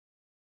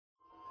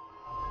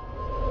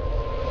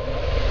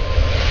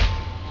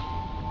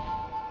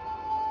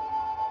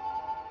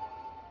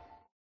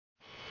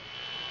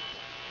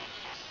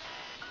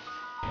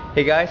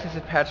Hey guys, this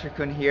is Patrick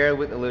Kun here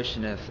with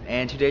Illusionist,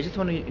 and today I just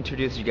want to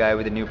introduce you guys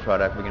with a new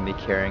product we're going to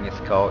be carrying. It's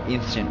called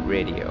Instant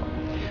Radio.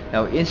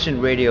 Now,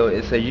 Instant Radio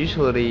is a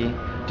utility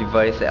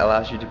device that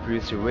allows you to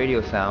produce a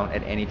radio sound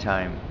at any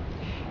time.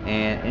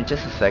 And in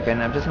just a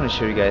second, I'm just going to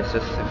show you guys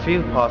just a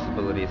few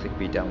possibilities that can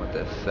be done with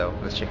this. So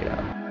let's check it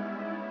out.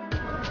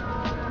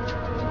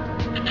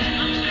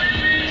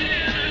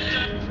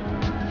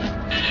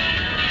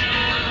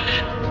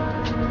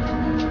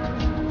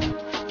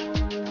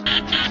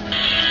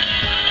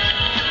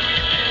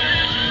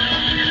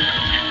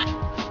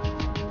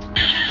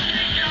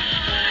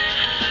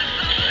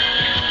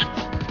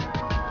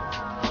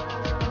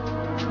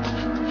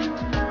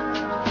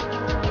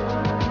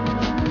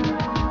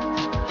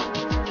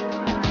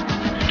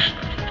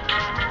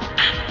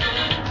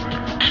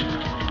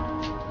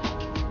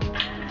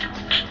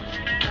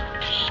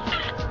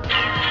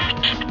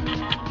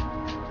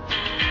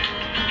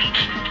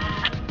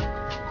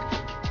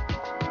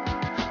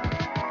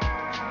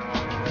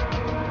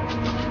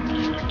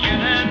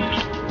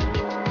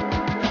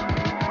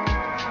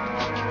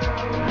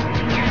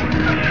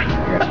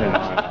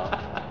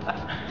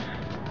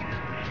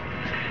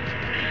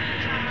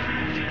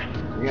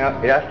 You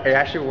know, it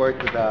actually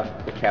works with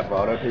the cap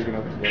auto, so you can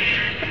open it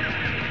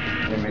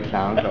and make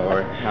sounds,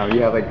 or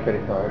you have like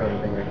credit card or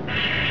anything.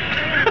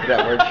 Does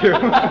that work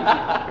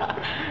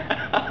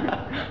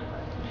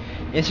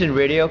too? Instant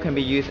radio can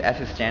be used as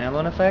a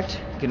standalone effect.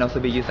 It can also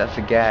be used as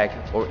a gag,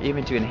 or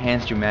even to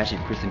enhance your magic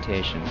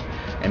presentation.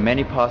 And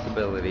many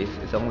possibilities.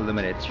 It's only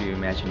limited to your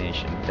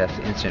imagination. That's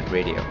instant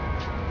radio.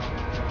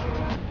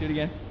 Do it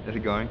again. Is it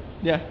going?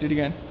 Yeah, do it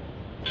again.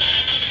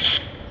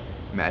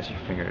 Magic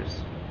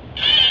fingers.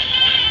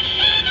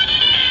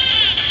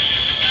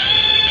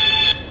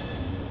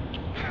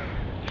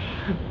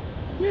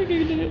 Maybe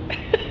you did it.